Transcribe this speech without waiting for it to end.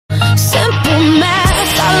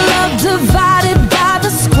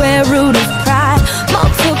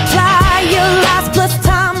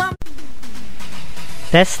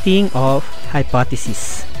Testing of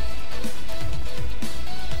hypothesis.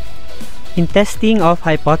 In testing of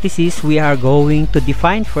hypothesis, we are going to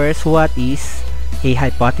define first what is a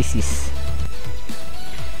hypothesis.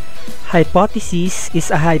 Hypothesis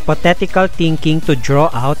is a hypothetical thinking to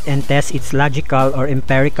draw out and test its logical or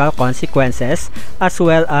empirical consequences as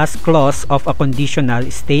well as clause of a conditional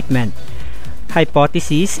statement.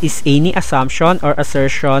 Hypothesis is any assumption or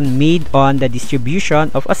assertion made on the distribution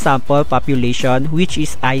of a sample population which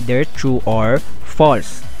is either true or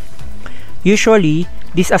false. Usually,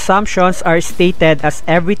 these assumptions are stated as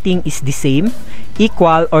everything is the same,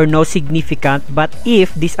 equal, or no significant, but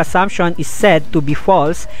if this assumption is said to be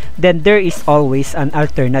false, then there is always an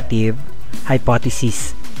alternative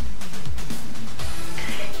hypothesis.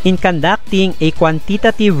 In conducting a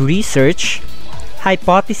quantitative research,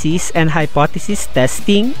 hypothesis and hypothesis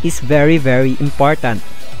testing is very important.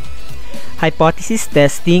 Hypothesis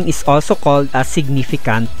testing is also called a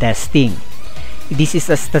significant testing. This is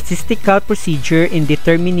a statistical procedure in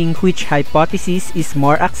determining which hypothesis is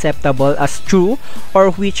more acceptable as true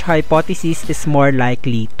or which hypothesis is more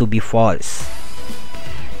likely to be false.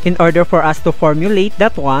 In order for us to formulate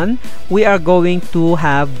that one, we are going to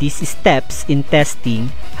have these steps in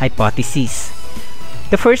testing hypotheses.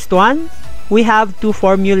 The first one, we have to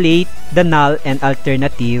formulate the null and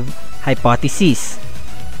alternative hypothesis.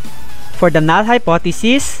 For the null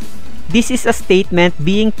hypothesis, this is a statement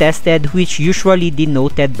being tested which usually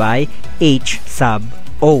denoted by H sub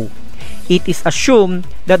O. It is assumed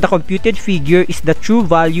that the computed figure is the true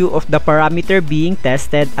value of the parameter being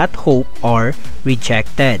tested at hope or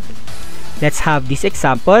rejected. Let's have this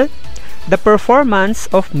example. The performance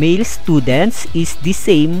of male students is the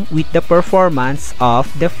same with the performance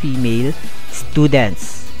of the female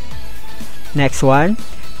students. Next one,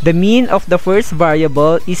 the mean of the first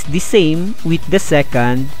variable is the same with the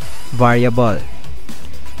second variable.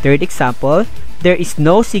 Third example, there is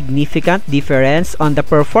no significant difference on the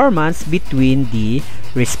performance between the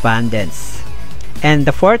respondents. And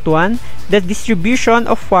the fourth one, the distribution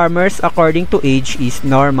of farmers according to age is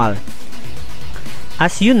normal.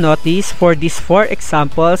 As you notice, for these four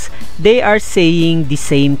examples, they are saying the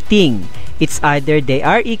same thing. It's either they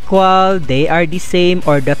are equal, they are the same,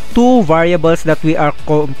 or the two variables that we are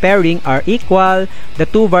comparing are equal, the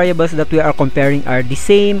two variables that we are comparing are the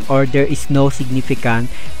same, or there is no significant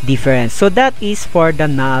difference. So that is for the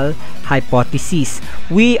null hypothesis.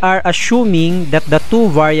 We are assuming that the two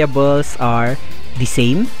variables are the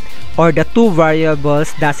same, or the two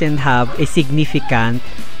variables doesn't have a significant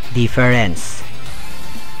difference.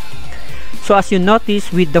 So as you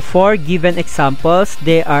notice, with the four given examples,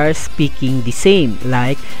 they are speaking the same.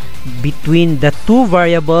 Like between the two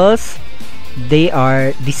variables, they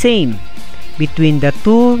are the same. Between the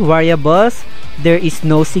two variables, there is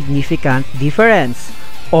no significant difference.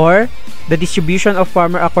 Or the distribution of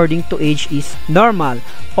farmer according to age is normal.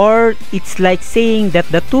 Or it's like saying that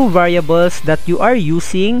the two variables that you are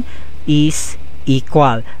using is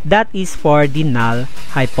equal. That is for the null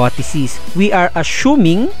hypothesis. We are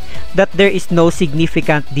assuming that there is no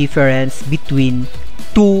significant difference between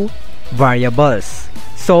two variables.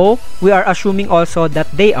 So, we are assuming also that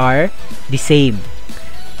they are the same.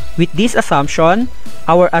 With this assumption,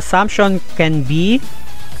 our assumption can be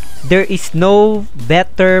there is no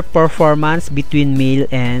better performance between male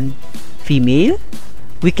and female.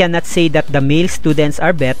 We cannot say that the male students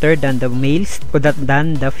are better than the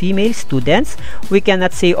female students. We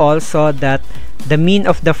cannot say also that the mean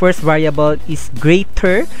of the first variable is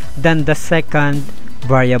greater than the second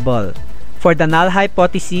variable. For the null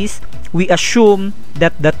hypothesis, we assume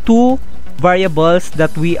that the two variables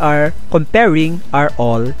that we are comparing are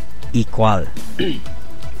all equal.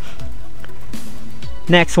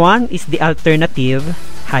 Next one is the alternative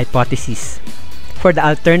hypothesis. For the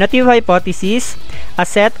alternative hypothesis, a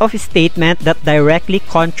set of statements that directly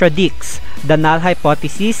contradicts the null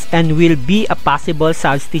hypothesis and will be a possible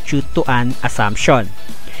substitute to an assumption.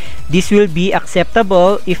 This will be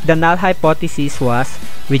acceptable if the null hypothesis was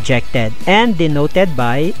rejected and denoted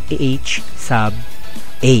by H sub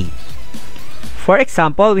A. For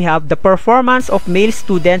example, we have the performance of male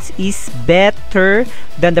students is better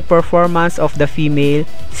than the performance of the female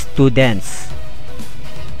students.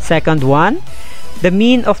 Second one, the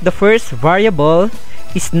mean of the first variable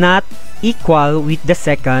is not equal with the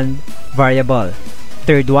second variable.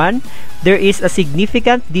 Third one, there is a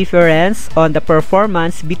significant difference on the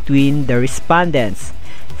performance between the respondents.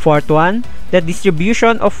 Fourth one, the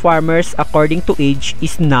distribution of farmers according to age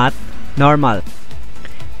is not normal.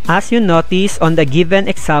 As you notice on the given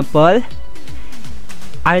example,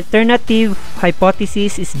 alternative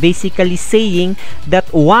hypothesis is basically saying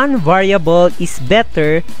that one variable is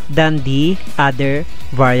better than the other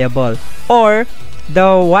variable, or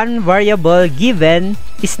the one variable given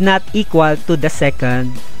is not equal to the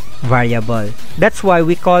second variable. That's why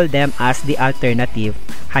we call them as the alternative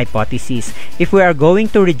hypothesis. If we are going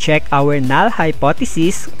to reject our null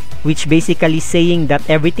hypothesis, which basically saying that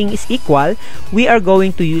everything is equal, we are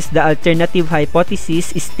going to use the alternative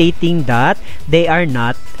hypothesis stating that they are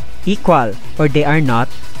not equal, or they are not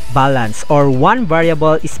balanced, or one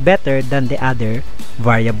variable is better than the other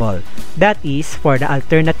variable. That is for the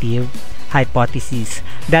alternative hypothesis.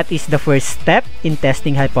 That is the first step in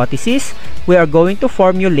testing hypothesis. We are going to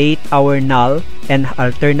formulate our null and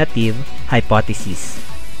alternative hypothesis.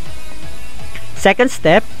 Second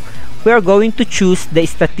step, we are going to choose the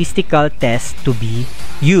statistical test to be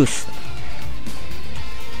used.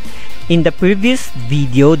 In the previous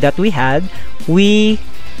video that we had, we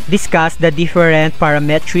discussed the different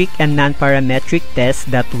parametric and non-parametric tests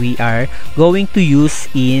that we are going to use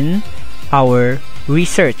in our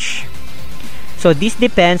research. So this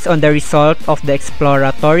depends on the result of the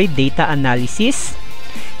exploratory data analysis.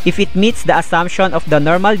 If it meets the assumption of the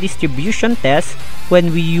normal distribution test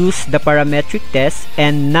when we use the parametric test,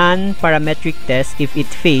 and non-parametric test if it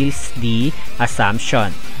fails the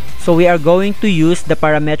assumption. So we are going to use the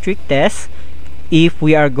parametric test if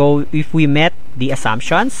we met the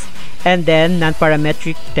assumptions, and then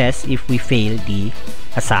non-parametric test if we fail the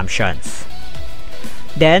assumptions.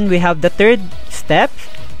 Then we have the third step.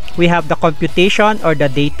 We have the computation or the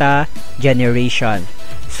data generation.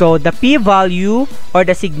 So the p-value or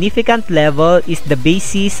the significant level is the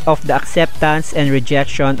basis of the acceptance and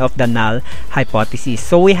rejection of the null hypothesis.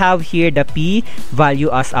 So we have here the p-value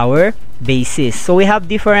as our basis. So we have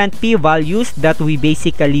different p-values that we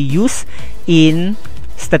basically use in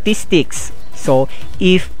statistics. So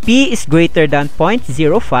if p is greater than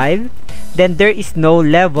 0.05, then there is no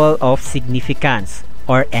level of significance,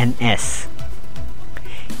 or NS.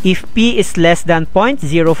 If p is less than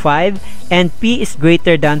 0.05 and p is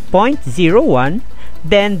greater than 0.01,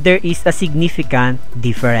 then there is a significant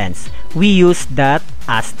difference. We use that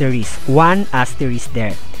asterisk, one asterisk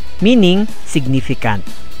there, meaning significant.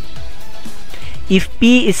 If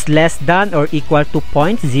p is less than or equal to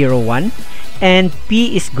 0.01 and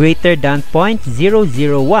p is greater than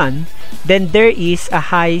 0.001, then there is a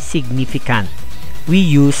high significant. We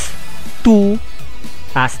use two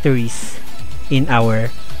asterisks in our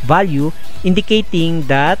value, indicating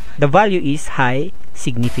that the value is high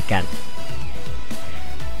significant.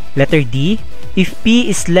 Letter D, if p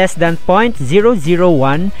is less than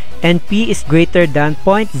 0.001 and p is greater than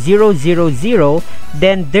 0.000,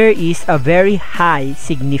 then there is a very high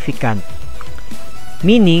significant,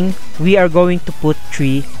 meaning we are going to put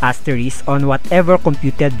 3 asterisks on whatever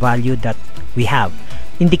computed value that we have,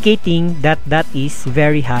 indicating that that is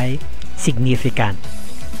very high significant.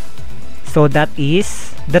 So that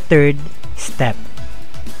is the third step.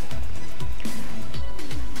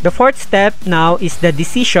 The fourth step now is the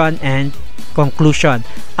decision and conclusion.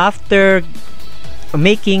 After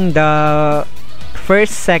making the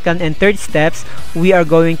first, second, and third steps, we are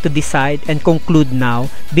going to decide and conclude now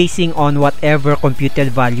basing on whatever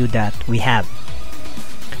computed value that we have.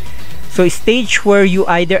 So stage where you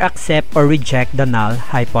either accept or reject the null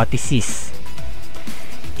hypothesis.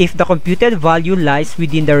 If the computed value lies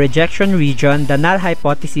within the rejection region, the null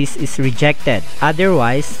hypothesis is rejected,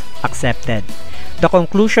 otherwise accepted. The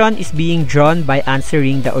conclusion is being drawn by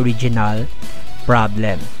answering the original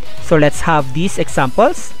problem. So let's have these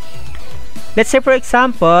examples. Let's say, for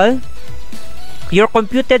example, your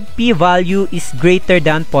computed p-value is greater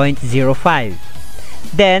than 0.05.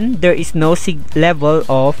 Then there is no level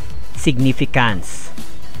of significance.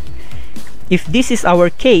 If this is our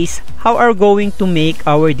case, how are we going to make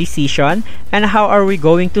our decision, and how are we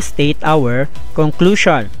going to state our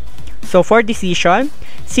conclusion? So for decision,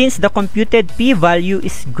 since the computed p-value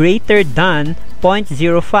is greater than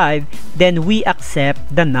 0.05, then we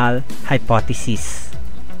accept the null hypothesis.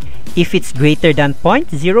 If it's greater than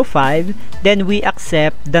 0.05, then we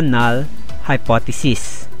accept the null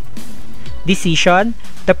hypothesis. Decision,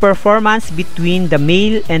 the performance between the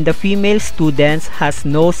male and the female students has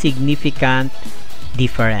no significant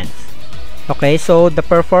difference. Okay, so the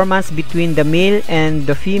performance between the male and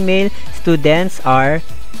the female students are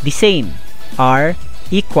the same, are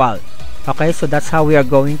equal. Okay, so that's how we are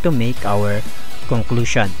going to make our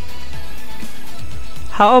conclusion.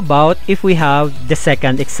 How about if we have the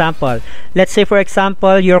second example? Let's say, for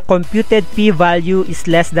example, your computed p-value is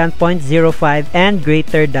less than 0.05 and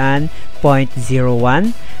greater than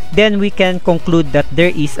 0.01. Then we can conclude that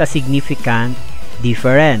there is a significant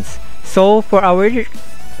difference. So for our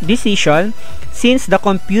decision, since the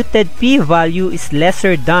computed p-value is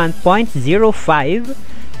lesser than 0.05,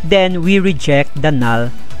 then we reject the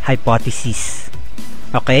null hypothesis.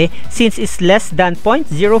 Okay, since it's less than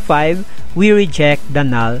 0.05, we reject the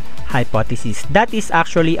null hypothesis. That is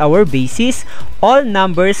actually our basis. All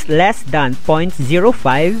numbers less than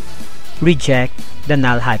 0.05 reject the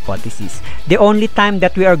null hypothesis. The only time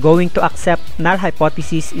that we are going to accept null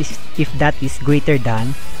hypothesis is if that is greater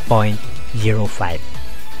than 0.05.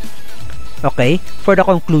 Okay, for the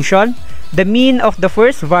conclusion, the mean of the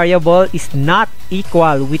first variable is not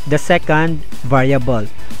equal with the second variable.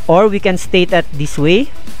 Or we can state it this way: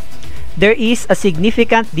 there is a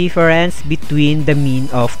significant difference between the mean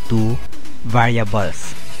of two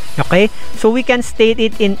variables. Okay, so we can state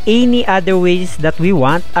it in any other ways that we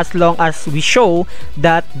want, as long as we show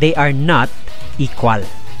that they are not equal.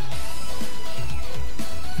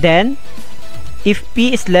 Then, if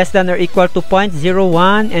p is less than or equal to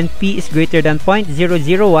 0.01 and p is greater than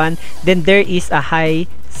 0.001, then there is a high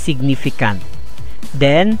significant.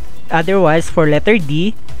 Then, otherwise, for letter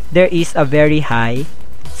D, there is a very high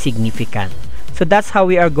significant. So that's how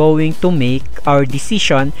we are going to make our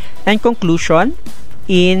decision and conclusion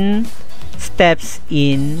in steps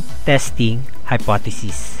in testing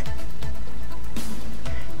hypothesis.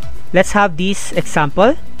 Let's have this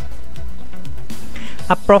example.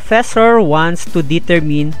 A professor wants to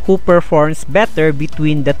determine who performs better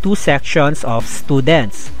between the two sections of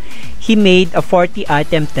students. He made a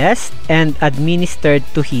 40-item test and administered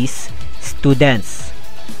to his students.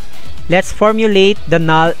 Let's formulate the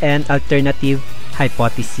null and alternative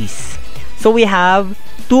hypothesis. So we have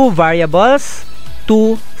two variables,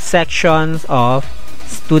 two sections of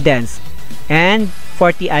students, and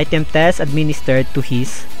 40-item test administered to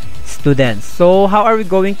his students. So how are we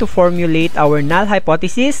going to formulate our null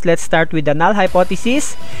hypothesis? Let's start with the null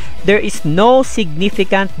hypothesis. There is no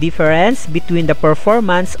significant difference between the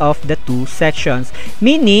performance of the two sections,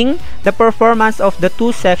 meaning the performance of the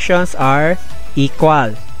two sections are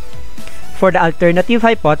equal. For the alternative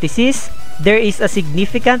hypothesis, there is a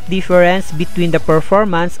significant difference between the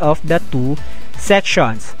performance of the two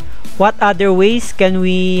sections. What other ways can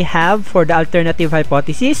we have for the alternative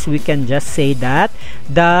hypothesis? We can just say that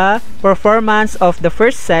the performance of the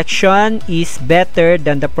first section is better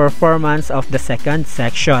than the performance of the second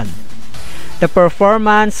section. The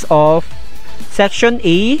performance of section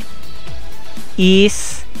A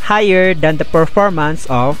is higher than the performance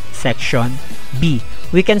of section B.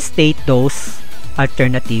 We can state those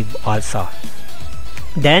alternative also.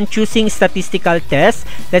 Then, choosing statistical tests.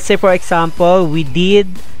 Let's say, for example, we did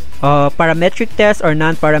parametric test or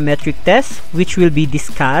non-parametric test, which will be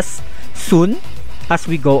discussed soon as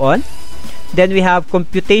we go on. Then we have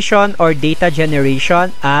computation or data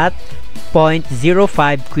generation at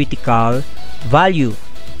 0.05 critical value.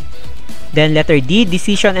 Then letter D,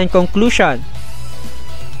 decision and conclusion.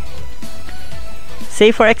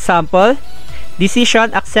 Say for example,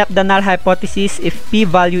 decision, accept the null hypothesis if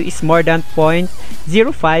p-value is more than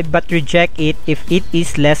 0.05 but reject it if it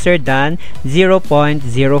is lesser than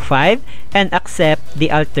 0.05, and accept the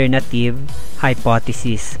alternative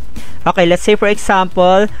hypothesis. Okay, let's say for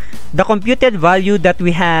example, the computed value that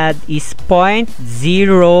we had is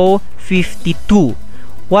 0.052.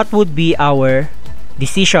 What would be our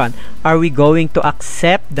decision? Are we going to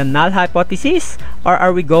accept the null hypothesis or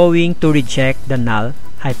are we going to reject the null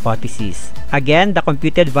hypothesis? Again, the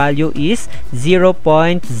computed value is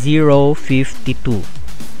 0.052.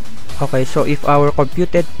 Okay, so if our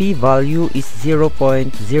computed p-value is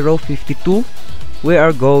 0.052, we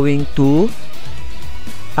are going to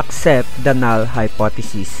accept the null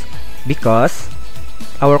hypothesis because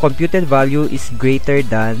our computed value is greater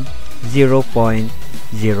than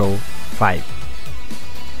 0.05.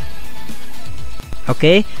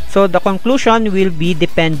 Okay, so the conclusion will be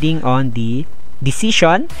depending on the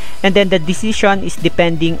decision, and then the decision is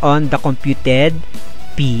depending on the computed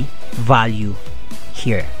p-value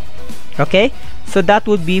here. Okay, so that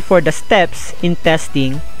would be for the steps in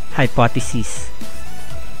testing hypothesis.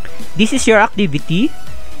 This is your activity.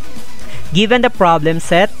 Given the problem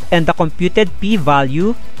set and the computed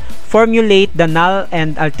p-value, formulate the null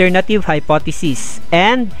and alternative hypothesis,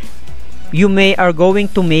 and you are going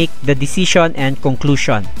to make the decision and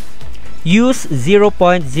conclusion. Use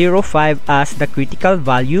 0.05 as the critical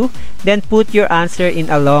value, then put your answer in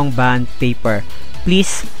a long band paper.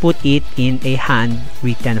 Please put it in a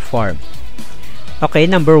handwritten form. Okay,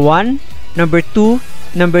 number 1, number 2,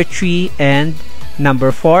 number 3, and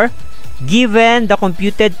number 4. Given the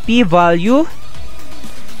computed p-value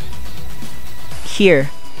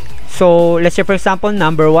here, So let's say for example,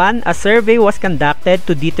 number 1, a survey was conducted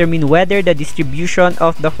to determine whether the distribution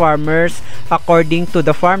of the farmers according to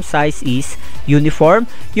the farm size is uniform.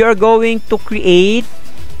 You are going to create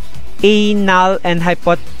a null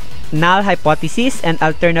hypothesis and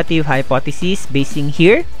alternative hypothesis basing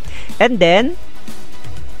here. And then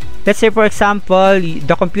let's say for example,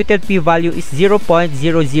 the computed p-value is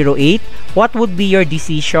 0.008. What would be your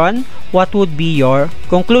decision? What would be your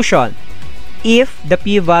conclusion? If the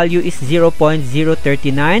p-value is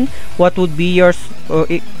 0.039, what would be your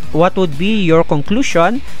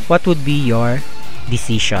conclusion? What would be your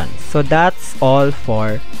decision? So that's all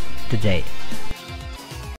for today.